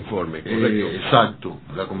haciendo el informe, ¿correcto? Exacto,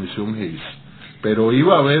 la comisión Hayes. Pero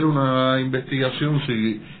iba a haber una investigación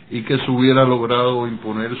si Ickes hubiera logrado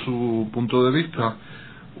imponer su punto de vista.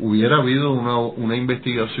 Hubiera habido una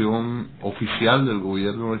investigación oficial del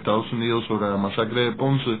gobierno de Estados Unidos sobre la masacre de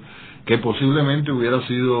Ponce, que posiblemente hubiera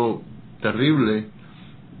sido terrible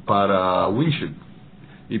para Winship.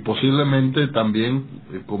 Y posiblemente también,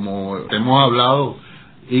 como hemos hablado,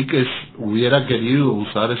 Ickes hubiera querido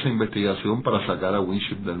usar esa investigación para sacar a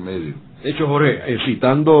Winship del medio. De hecho, Jorge,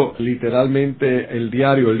 citando literalmente el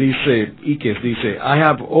diario, él dice, Ickes dice, I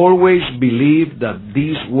have always believed that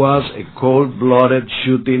this was a cold-blooded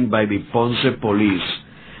shooting by the Ponce police,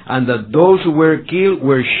 and that those who were killed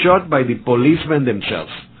were shot by the policemen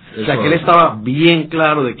themselves. O sea, que él estaba bien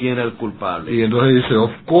claro de quién era el culpable. Y entonces dice,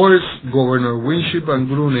 of course, Governor Winship and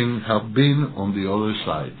Gruning have been on the other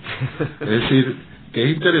side. Es decir, que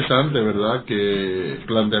es interesante, ¿verdad?, que el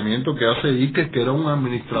planteamiento que hace Ickes, que era un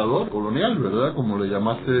administrador colonial, ¿verdad?, como le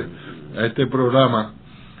llamaste a este programa,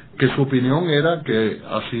 que su opinión era que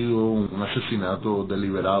ha sido un asesinato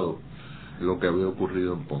deliberado lo que había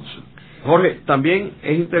ocurrido en Ponce. Jorge, también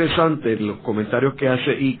es interesante los comentarios que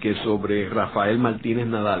hace Ickes sobre Rafael Martínez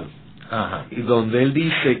Nadal. Ajá. Y donde él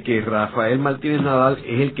dice que Rafael Martínez Nadal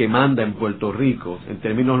es el que manda en Puerto Rico, en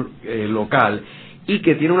términos local, y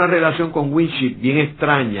que tiene una relación con Winship bien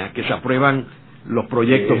extraña, que se aprueban los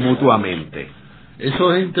proyectos mutuamente.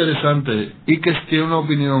 Eso es interesante. Ickes tiene una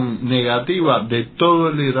opinión negativa de todo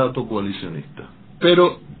el liderato coalicionista,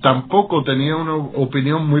 pero tampoco tenía una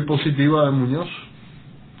opinión muy positiva de Muñoz,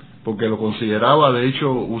 porque lo consideraba, de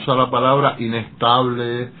hecho, usa la palabra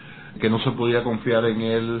inestable, que no se podía confiar en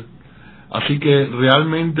él. Así que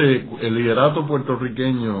realmente el liderato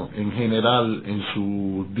puertorriqueño en general en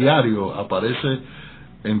su diario aparece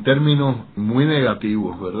en términos muy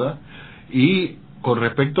negativos, ¿verdad? Y con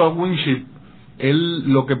respecto a Winship, él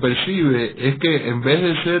lo que percibe es que en vez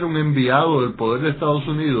de ser un enviado del poder de Estados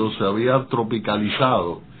Unidos, se había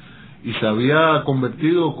tropicalizado y se había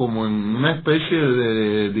convertido como en una especie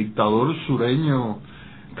de dictador sureño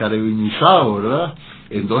caribeñizado, ¿verdad?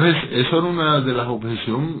 Entonces, eso era una de las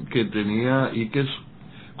objeciones que tenía Ickes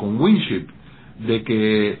con Winship, de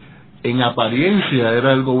que en apariencia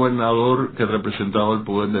era el gobernador que representaba el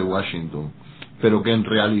poder de Washington, pero que en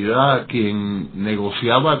realidad quien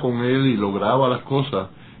negociaba con él y lograba las cosas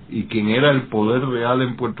y quien era el poder real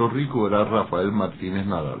en Puerto Rico era Rafael Martínez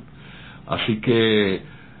Nadal. Así que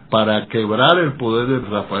para quebrar el poder de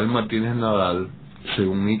Rafael Martínez Nadal,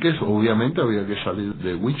 según Ickes, obviamente había que salir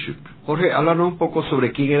de Winship. Jorge, háblanos un poco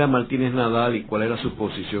sobre quién era Martínez Nadal y cuál era su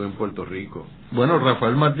posición en Puerto Rico. Bueno,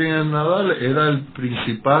 Rafael Martínez Nadal era el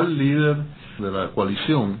principal líder de la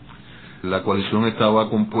coalición. La coalición estaba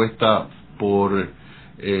compuesta por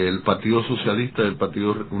el Partido Socialista y el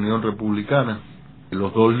Partido Unión Republicana.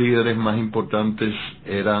 Los dos líderes más importantes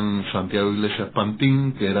eran Santiago Iglesias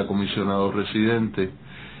Pantín, que era comisionado residente,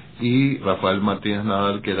 y Rafael Martínez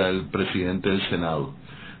Nadal, que era el presidente del Senado.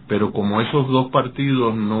 Pero como esos dos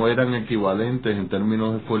partidos no eran equivalentes en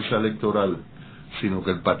términos de fuerza electoral, sino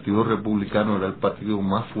que el Partido Republicano era el partido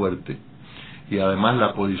más fuerte, y además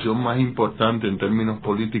la posición más importante en términos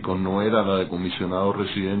políticos no era la de comisionado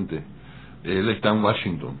residente, él está en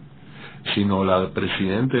Washington, sino la de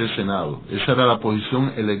presidente del Senado. Esa era la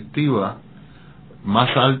posición electiva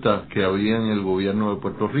más alta que había en el gobierno de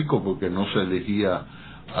Puerto Rico, porque no se elegía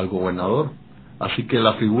al gobernador. Así que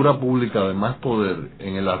la figura pública de más poder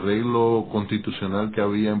en el arreglo constitucional que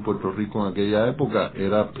había en Puerto Rico en aquella época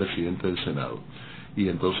era presidente del Senado. Y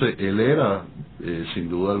entonces él era, sin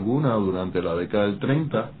duda alguna, durante la década del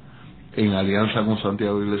 30, en alianza con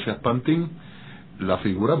Santiago Iglesias Pantín, la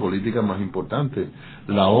figura política más importante.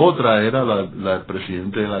 La otra era la del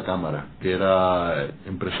presidente de la Cámara, que era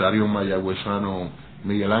empresario mayagüezano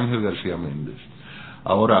Miguel Ángel García Méndez.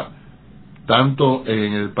 Ahora, tanto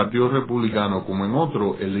en el Partido Republicano como en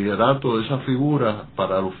otro, el liderato de esa figura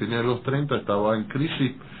para los fines de los 30 estaba en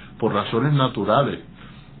crisis por razones naturales,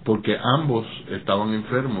 porque ambos estaban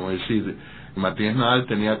enfermos. Es decir, Martínez Nadal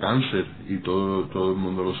tenía cáncer y todo el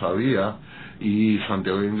mundo lo sabía, y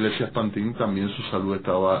Santiago Iglesias Pantín también su salud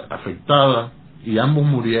estaba afectada, y ambos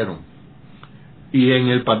murieron. Y en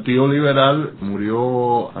el Partido Liberal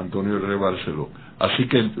murió Antonio R. Barceló. Así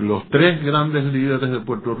que los tres grandes líderes de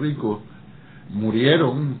Puerto Rico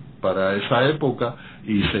murieron para esa época,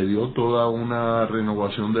 y se dio toda una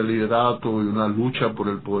renovación del liderato y una lucha por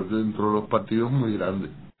el poder dentro de los partidos muy grande.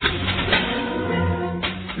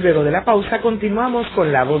 Luego de la pausa continuamos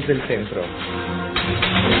con La Voz del Centro.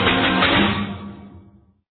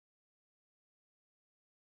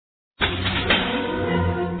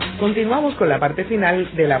 Continuamos con la parte final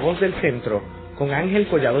de La Voz del Centro con Ángel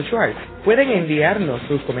Collado Schwartz. Pueden enviarnos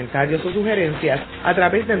sus comentarios o sugerencias a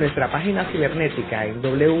través de nuestra página cibernética en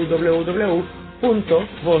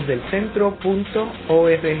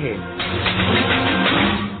www.vozdelcentro.org.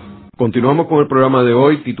 Continuamos con el programa de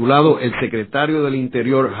hoy titulado El Secretario del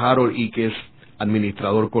Interior Harold Ickes,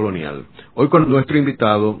 administrador colonial. Hoy con nuestro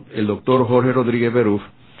invitado, el doctor Jorge Rodríguez Beruf,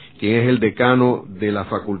 quien es el decano de la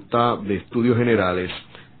Facultad de Estudios Generales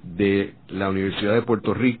de la Universidad de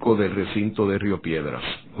Puerto Rico del recinto de Río Piedras.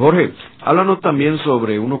 Jorge, háblanos también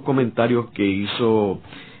sobre unos comentarios que hizo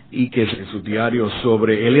Ickes en su diario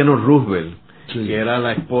sobre Eleanor Roosevelt, sí, que era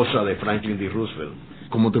la esposa de Franklin D. Roosevelt.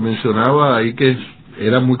 Como te mencionaba, Ickes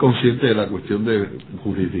era muy consciente de la cuestión de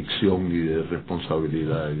jurisdicción y de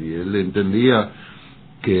responsabilidad, y él entendía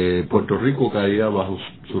que Puerto Rico caía bajo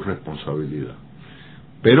su responsabilidad.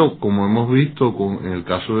 Pero, como hemos visto en el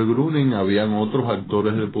caso de Gruning, habían otros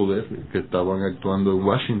actores de poder que estaban actuando en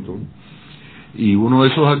Washington, y uno de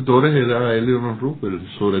esos actores era Eleanor Roosevelt,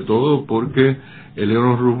 sobre todo porque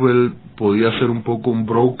Eleanor Roosevelt podía ser un poco un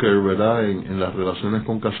broker, ¿verdad?, en las relaciones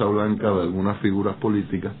con Casablanca de algunas figuras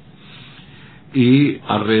políticas, y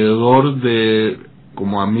alrededor de,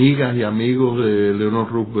 como amigas y amigos de Eleanor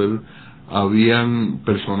Roosevelt, habían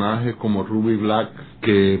personajes como Ruby Black,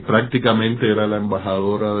 que prácticamente era la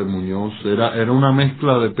embajadora de Muñoz. Era una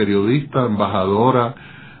mezcla de periodista, embajadora,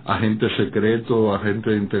 agente secreto,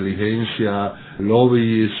 agente de inteligencia,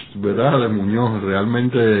 lobbyist, ¿verdad?, de Muñoz.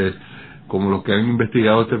 Realmente, como los que han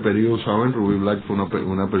investigado este periodo saben, Ruby Black fue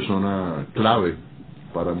una persona clave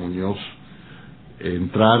para Muñoz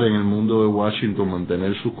entrar en el mundo de Washington,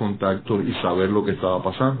 mantener sus contactos y saber lo que estaba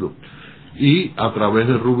pasando. Y a través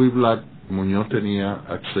de Ruby Black, Muñoz tenía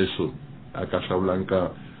acceso a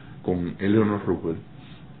Casablanca con Eleanor Roosevelt,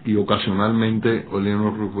 y ocasionalmente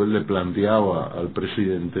Eleanor Roosevelt le planteaba al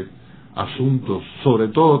presidente asuntos, sobre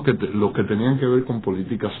todo los que tenían que ver con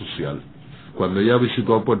política social. Cuando ella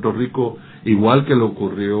visitó a Puerto Rico, igual que le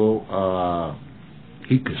ocurrió a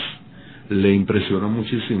Ickes, le impresionó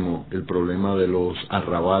muchísimo el problema de los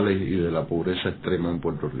arrabales y de la pobreza extrema en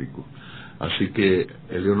Puerto Rico. Así que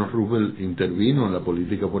Eleanor Roosevelt intervino en la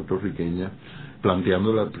política puertorriqueña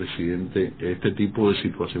planteándole al presidente este tipo de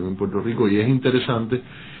situación en Puerto Rico. Y es interesante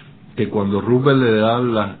que cuando Roosevelt le da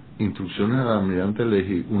las instrucciones al almirante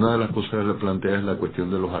Leahy, una de las cosas que le plantea es la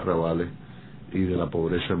cuestión de los arrabales y de la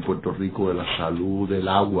pobreza en Puerto Rico, de la salud, del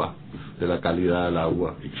agua, de la calidad del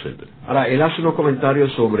agua, etcétera. Ahora, él hace unos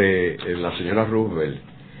comentarios sobre la señora Roosevelt,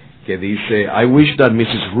 que dice, I wish that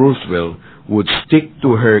Mrs. Roosevelt would stick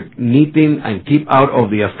to her knitting and keep out of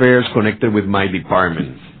the affairs connected with my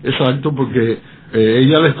department. Exacto, porque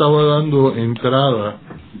ella le estaba dando entrada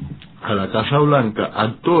a la Casa Blanca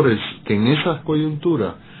actores que en esas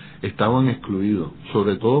coyunturas estaban excluidos,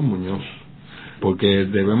 sobre todo Muñoz, porque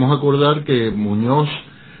debemos acordar que Muñoz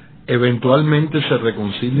eventualmente se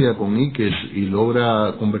reconcilia con Ickes y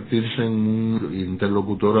logra convertirse en un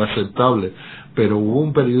interlocutor aceptable, pero hubo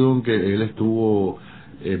un periodo en que él estuvo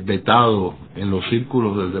vetado en los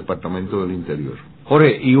círculos del Departamento del Interior.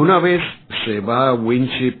 Jorge, y una vez se va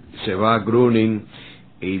Winship, se va Gruning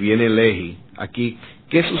y viene Leahy aquí,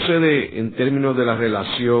 ¿qué sucede en términos de la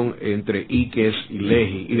relación entre Ickes y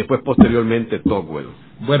Leahy y después posteriormente Tocqueville?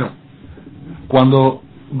 Bueno, cuando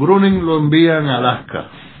Gruning lo envían a Alaska,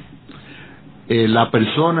 la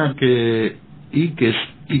persona que Ickes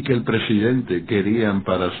y que el presidente querían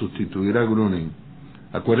para sustituir a Gruning,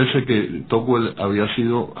 acuérdese que Tocqueville había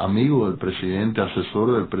sido amigo del presidente,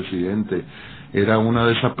 asesor del presidente, era una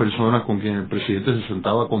de esas personas con quien el presidente se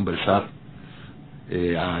sentaba a conversar,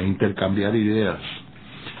 a intercambiar ideas.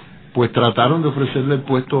 Pues trataron de ofrecerle el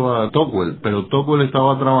puesto a Tocqueville, pero Tocqueville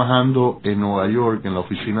estaba trabajando en Nueva York en la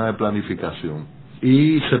oficina de planificación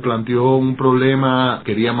y se planteó un problema,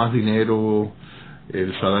 quería más dinero,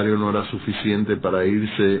 el salario no era suficiente para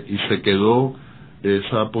irse y se quedó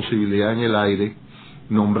esa posibilidad en el aire.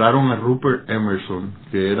 Nombraron a Rupert Emerson,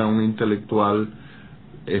 que era un intelectual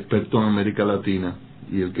experto en América Latina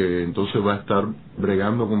y el que entonces va a estar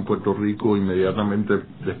bregando con Puerto Rico inmediatamente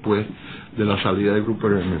después de la salida de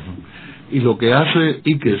Rupert Emerson. Y lo que hace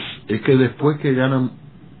Ickes es que después que gana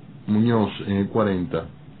Muñoz en el 40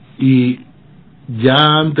 y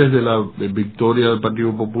ya antes de la victoria del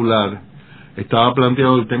Partido Popular, estaba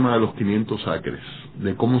planteado el tema de los 500 acres,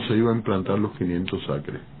 de cómo se iba a implantar los 500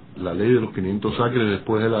 acres, la ley de los 500 acres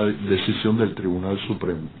después de la decisión del Tribunal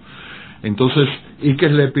Supremo. Entonces,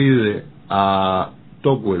 Ickes le pide a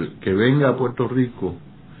Tocqueville que venga a Puerto Rico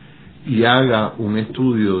y haga un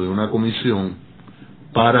estudio de una comisión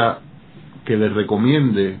para que le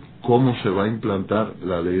recomiende cómo se va a implantar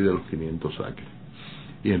la ley de los 500 acres.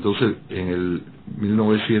 Y entonces, en el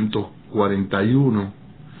 1941,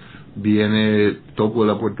 viene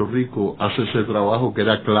Tocqueville a Puerto Rico, hace ese trabajo que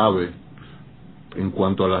era clave en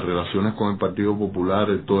cuanto a las relaciones con el Partido Popular,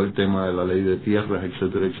 todo el tema de la ley de tierras,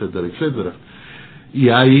 etcétera, etcétera, etcétera. Y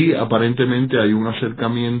ahí aparentemente hay un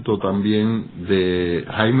acercamiento también de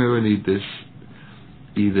Jaime Benítez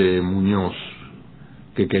y de Muñoz,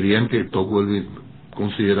 que querían que Tocqueville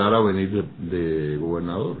considerara venir de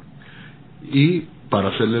gobernador. Y para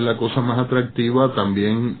hacerle la cosa más atractiva,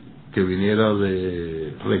 también que viniera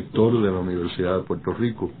de rector de la Universidad de Puerto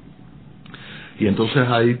Rico. Y entonces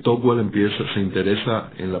ahí Tocqueville se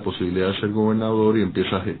interesa en la posibilidad de ser gobernador y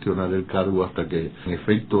empieza a gestionar el cargo hasta que en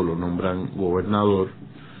efecto lo nombran gobernador.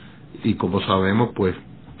 Y como sabemos, pues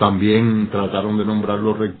también trataron de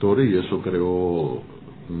nombrarlo rector y eso creó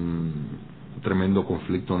un tremendo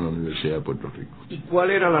conflicto en la Universidad de Puerto Rico. ¿Y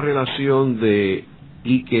cuál era la relación de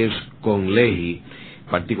Ickes con Leahy,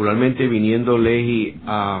 particularmente viniendo Leahy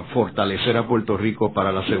a fortalecer a Puerto Rico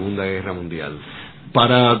para la Segunda Guerra Mundial?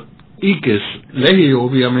 Para Ickes, Leahy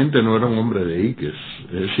obviamente no era un hombre de Ickes,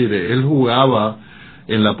 es decir, él jugaba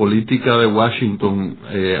en la política de Washington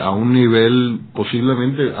a un nivel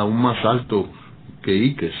posiblemente aún más alto que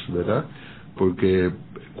Ickes, ¿verdad? Porque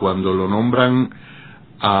cuando lo nombran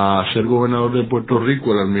a ser gobernador de Puerto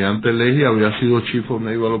Rico, el almirante Leahy había sido Chief of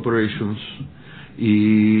Naval Operations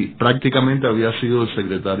y prácticamente había sido el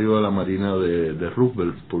secretario de la Marina de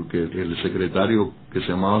Roosevelt, porque el secretario que se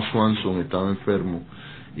llamaba Swanson estaba enfermo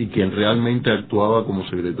y quien realmente actuaba como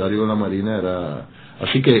secretario de la Marina era...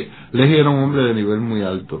 Así que Leahy era un hombre de nivel muy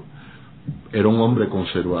alto, era un hombre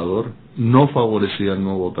conservador, no favorecía el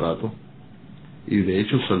nuevo trato y de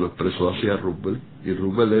hecho se lo expresó hacia Roosevelt y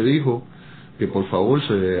Roosevelt le dijo que por favor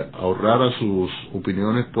se ahorrara sus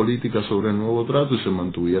opiniones políticas sobre el nuevo trato y se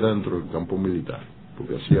mantuviera dentro del campo militar,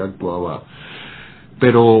 porque así actuaba.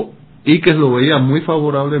 Pero Ickes lo veía muy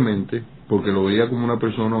favorablemente porque lo veía como una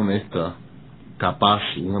persona honesta, capaz,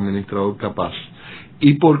 un administrador capaz,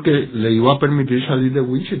 y porque le iba a permitir salir de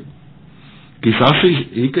Winship. Quizás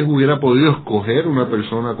si Ickes hubiera podido escoger una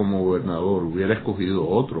persona como gobernador, hubiera escogido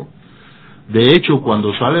otro. De hecho,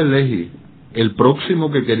 cuando sale Leahy el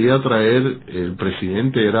próximo que quería traer el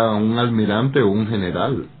presidente era un almirante o un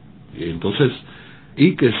general. Y entonces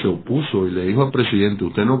Ickes se opuso y le dijo al presidente: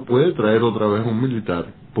 usted no puede traer otra vez un militar,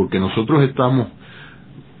 porque nosotros estamos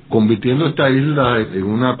convirtiendo esta isla en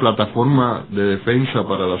una plataforma de defensa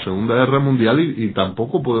para la Segunda Guerra Mundial y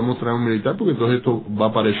tampoco podemos traer un militar, porque entonces esto va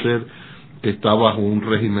a parecer que está bajo un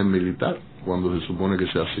régimen militar cuando se supone que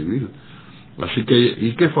sea civil. Así que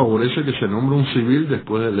Ickes favorece que se nombre un civil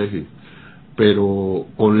después de Leahy, pero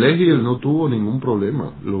con Leahy él no tuvo ningún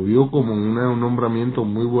problema, lo vio como un nombramiento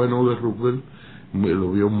muy bueno de Roosevelt,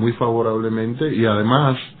 lo vio muy favorablemente, y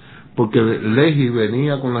además porque Leahy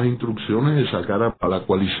venía con las instrucciones de sacar a la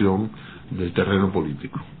coalición del terreno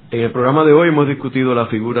político. En el programa de hoy hemos discutido la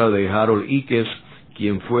figura de Harold Ickes,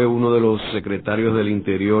 quien fue uno de los secretarios del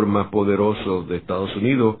Interior más poderosos de Estados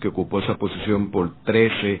Unidos, que ocupó esa posición por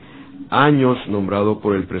 13 años, nombrado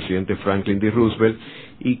por el presidente Franklin D. Roosevelt,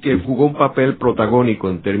 y que jugó un papel protagónico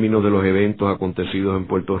en términos de los eventos acontecidos en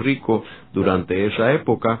Puerto Rico durante esa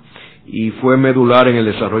época, y fue medular en el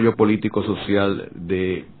desarrollo político-social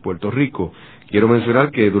de Puerto Rico. Quiero mencionar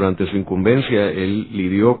que durante su incumbencia él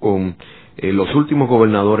lidió con los últimos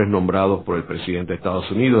gobernadores nombrados por el presidente de Estados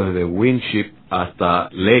Unidos, desde Winship hasta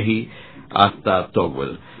Leahy hasta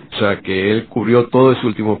Togwell. O sea que él cubrió todo ese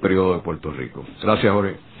último periodo de Puerto Rico. Gracias,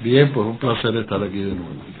 Jorge. Bien, pues un placer estar aquí de nuevo.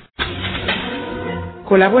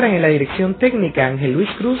 Colaboran en la dirección técnica Ángel Luis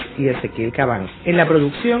Cruz y Ezequiel Cabán. En la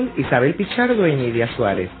producción, Isabel Pichardo y Nidia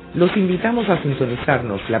Suárez. Los invitamos a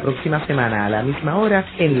sintonizarnos la próxima semana a la misma hora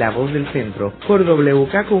en La Voz del Centro por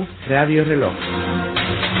WKQ Radio Reloj.